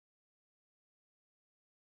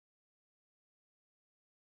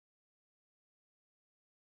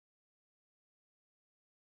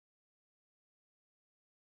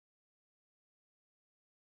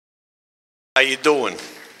How you doing?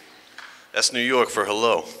 That's New York for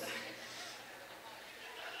hello.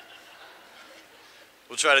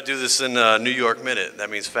 We'll try to do this in a New York minute. That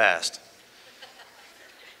means fast.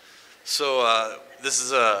 So this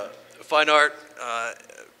is a fine art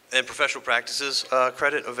and professional practices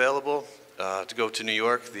credit available to go to New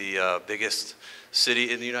York, the biggest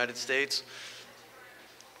city in the United States.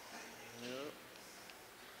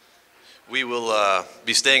 We will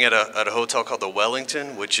be staying at a hotel called the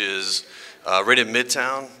Wellington, which is right in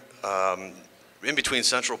Midtown, in between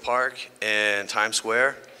Central Park and Times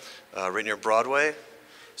Square, right near Broadway.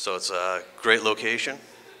 So it's a great location.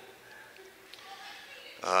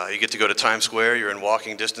 You get to go to Times Square. You're in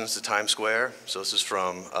walking distance to Times Square. So this is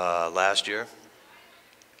from last year.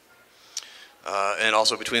 And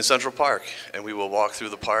also between Central Park. And we will walk through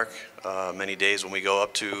the park many days when we go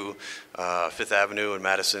up to Fifth Avenue and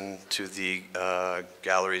Madison to the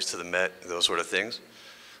galleries, to the Met, those sort of things.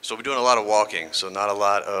 So we're doing a lot of walking, so not a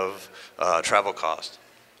lot of travel cost.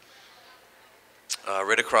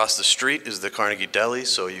 Right across the street is the Carnegie Deli,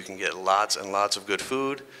 so you can get lots and lots of good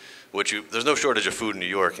food, there's no shortage of food in New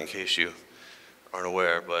York in case you aren't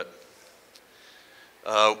aware, but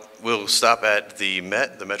we'll stop at the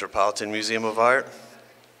Met, the Metropolitan Museum of Art.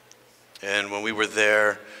 And when we were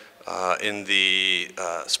there in the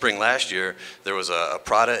spring last year, there was a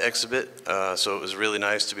Prada exhibit, so it was really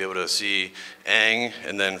nice to be able to see Ang,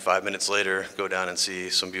 and then 5 minutes later go down and see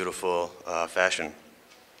some beautiful fashion.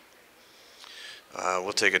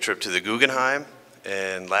 We'll take a trip to the Guggenheim,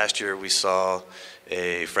 and last year we saw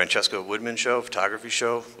a Francesca Woodman show, photography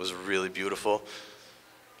show. It was really beautiful.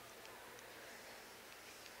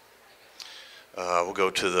 We'll go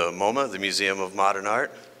to the MoMA, the Museum of Modern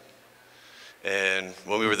Art. And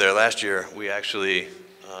when we were there last year, we actually,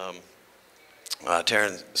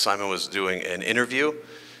 Taryn Simon was doing an interview,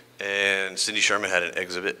 and Cindy Sherman had an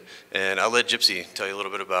exhibit. And I'll let Gypsy tell you a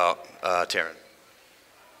little bit about Taryn.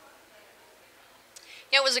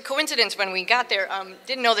 Yeah, it was a coincidence when we got there.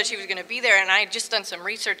 Didn't know that she was going to be there, and I had just done some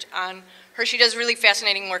research on her. She does really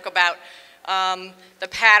fascinating work about the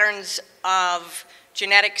patterns of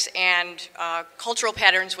genetics and cultural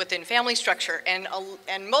patterns within family structure, and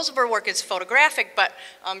most of her work is photographic, but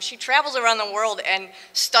she travels around the world and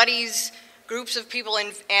studies groups of people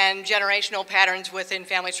and generational patterns within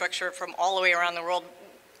family structure from all the way around the world,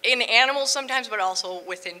 in animals sometimes, but also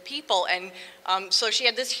within people. And so she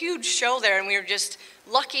had this huge show there, and we were just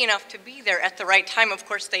lucky enough to be there at the right time. Of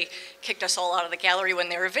course, they kicked us all out of the gallery when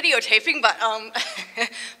they were videotaping, but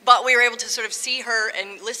but we were able to sort of see her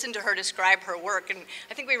and listen to her describe her work. And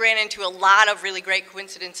I think we ran into a lot of really great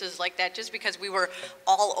coincidences like that, just because we were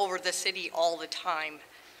all over the city all the time.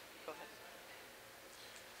 Go ahead.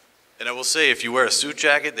 And I will say, if you wear a suit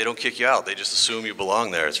jacket, they don't kick you out. They just assume you belong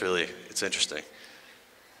there. It's interesting.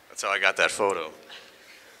 That's how I got that photo.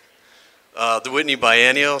 The Whitney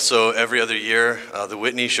Biennial, so every other year, the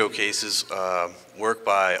Whitney showcases work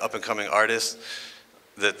by up-and-coming artists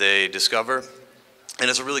that they discover. And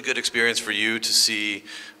it's a really good experience for you to see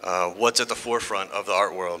what's at the forefront of the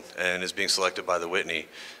art world and is being selected by the Whitney.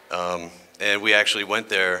 And we actually went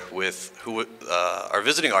there with our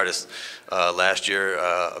visiting artist last year,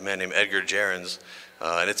 a man named Edgar Gerens.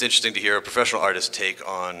 And it's interesting to hear a professional artist take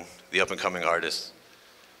on the up-and-coming artists.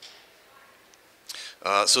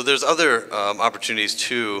 So there's other opportunities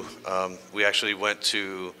too. We actually went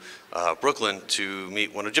to Brooklyn to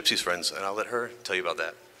meet one of Gypsy's friends, and I'll let her tell you about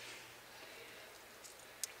that.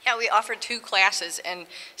 Yeah, we offered 2 classes, and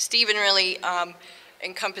Stephen really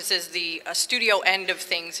encompasses the studio end of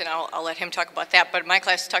things, and I'll let him talk about that. But my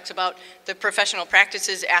class talks about the professional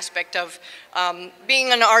practices aspect of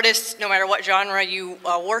being an artist, no matter what genre you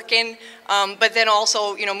work in, but then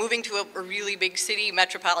also, you know, moving to a really big city,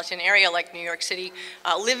 metropolitan area like New York City,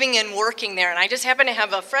 living and working there. And I just happen to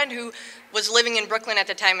have a friend who was living in Brooklyn at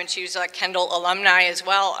the time, and she's a Kendall alumni as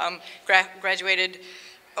well, graduated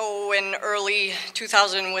in early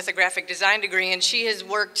 2000 with a graphic design degree, and she has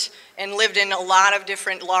worked and lived in a lot of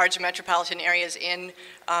different large metropolitan areas in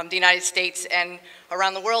the United States and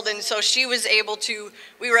around the world. And so we were able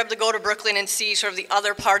to go to Brooklyn and see sort of the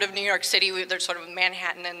other part of New York City. There's sort of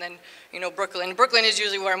Manhattan and then, you know, Brooklyn. Brooklyn is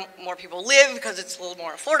usually where more people live because it's a little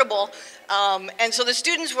more affordable. And so the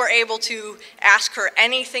students were able to ask her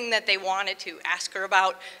anything that they wanted to. Ask her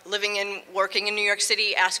about living and working in New York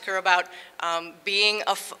City, ask her about being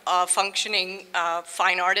a functioning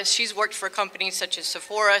fine artist. She's worked for companies such as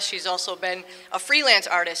Sephora. She's also been a freelance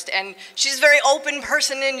artist, and she's a very open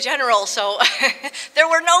person in general, so there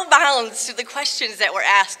were no bounds to the questions that were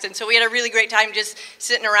asked. And so we had a really great time just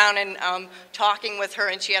sitting around and talking with her,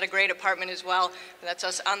 and she had a great apartment as well. That's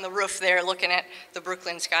us on the roof there looking at the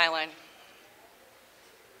Brooklyn skyline.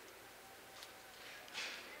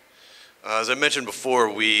 As I mentioned before,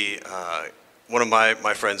 one of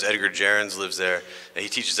my friends, Edgar Gerens, lives there, and he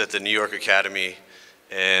teaches at the New York Academy,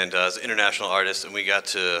 and is an international artist, and we got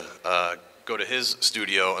to go to his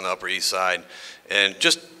studio on the Upper East Side, and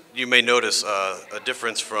just, you may notice a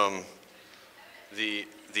difference from the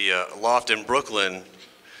loft in Brooklyn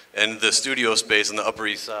and the studio space on the Upper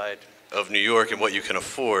East Side of New York and what you can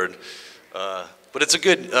afford. But it's a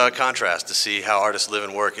good contrast to see how artists live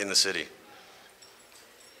and work in the city.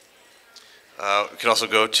 We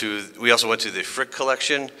also went to the Frick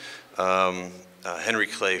collection, Henry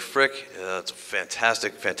Clay Frick. It's a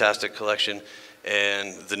fantastic, fantastic collection.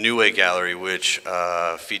 And the New Way Gallery, which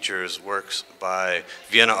features works by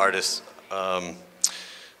Vienna artists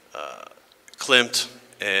Klimt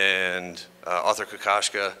and Arthur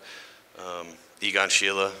Kokoschka, Egon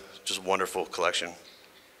Schiele, just a wonderful collection.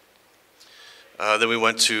 Then we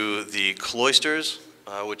went to the Cloisters,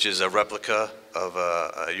 which is a replica of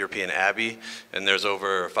a European abbey, and there's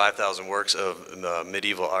over 5,000 works of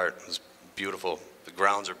medieval art. It's beautiful. The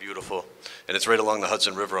grounds are beautiful, and it's right along the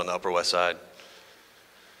Hudson River on the Upper West Side.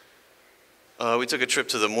 We took a trip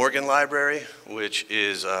to the Morgan Library, which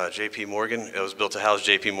is J.P. Morgan. It was built to house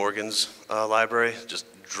J.P. Morgan's library, just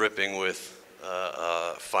dripping with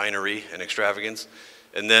finery and extravagance.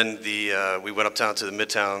 And then we went uptown to the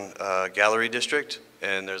Midtown Gallery District,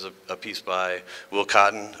 and there's a piece by Will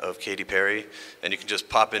Cotton of Katy Perry, and you can just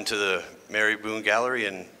pop into the Mary Boone Gallery,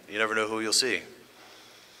 and you never know who you'll see.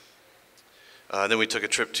 Then we took a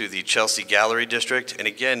trip to the Chelsea Gallery District, and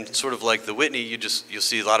again, sort of like the Whitney, you'll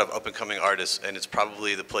see a lot of up-and-coming artists, and it's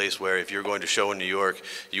probably the place where if you're going to show in New York,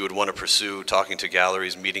 you would want to pursue talking to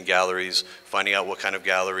galleries, meeting galleries, finding out what kind of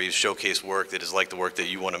galleries showcase work that is like the work that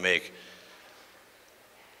you want to make.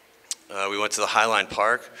 We went to the Highline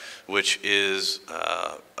Park, which is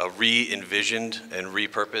a re-envisioned and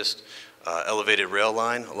repurposed elevated rail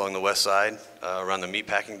line along the west side around the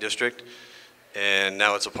meatpacking district. And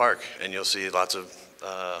now it's a park, and you'll see lots of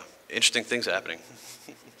interesting things happening.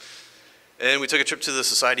 And we took a trip to the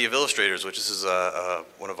Society of Illustrators, which is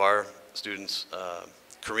one of our students,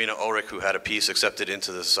 Karina Ulrich, who had a piece accepted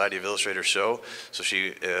into the Society of Illustrators show. So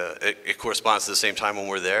it corresponds to the same time when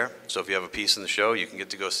we're there. So if you have a piece in the show, you can get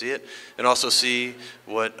to go see it, and also see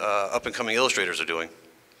what up-and-coming illustrators are doing.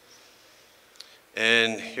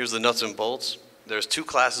 And here's the nuts and bolts. There's 2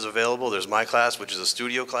 classes available. There's my class, which is a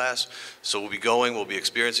studio class. So we'll be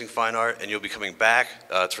experiencing fine art, and you'll be coming back.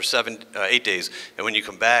 It's for 8 days. And when you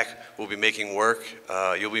come back, we'll be making work.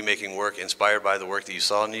 You'll be making work inspired by the work that you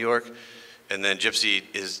saw in New York. And then Gypsy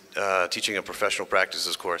is teaching a professional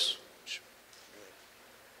practices course.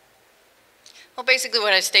 Well, basically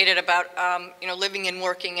what I stated about living and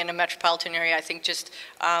working in a metropolitan area, I think just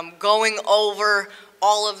going over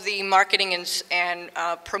all of the marketing and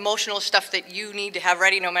promotional stuff that you need to have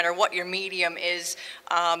ready no matter what your medium is,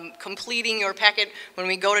 completing your packet. When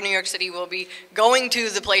we go to New York City, we'll be going to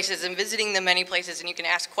the places and visiting the many places, and you can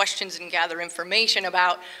ask questions and gather information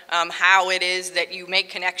about how it is that you make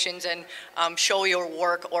connections and show your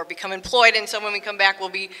work or become employed. And so when we come back, we'll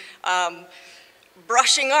be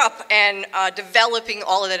brushing up and developing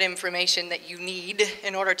all of that information that you need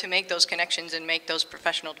in order to make those connections and make those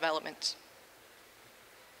professional developments.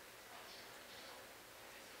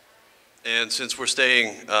 And since we're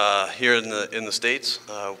staying here in the States,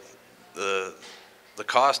 the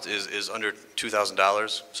cost is under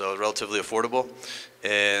 $2,000, so relatively affordable,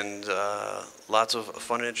 and lots of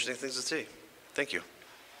fun and interesting things to see. Thank you.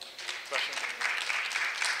 Question?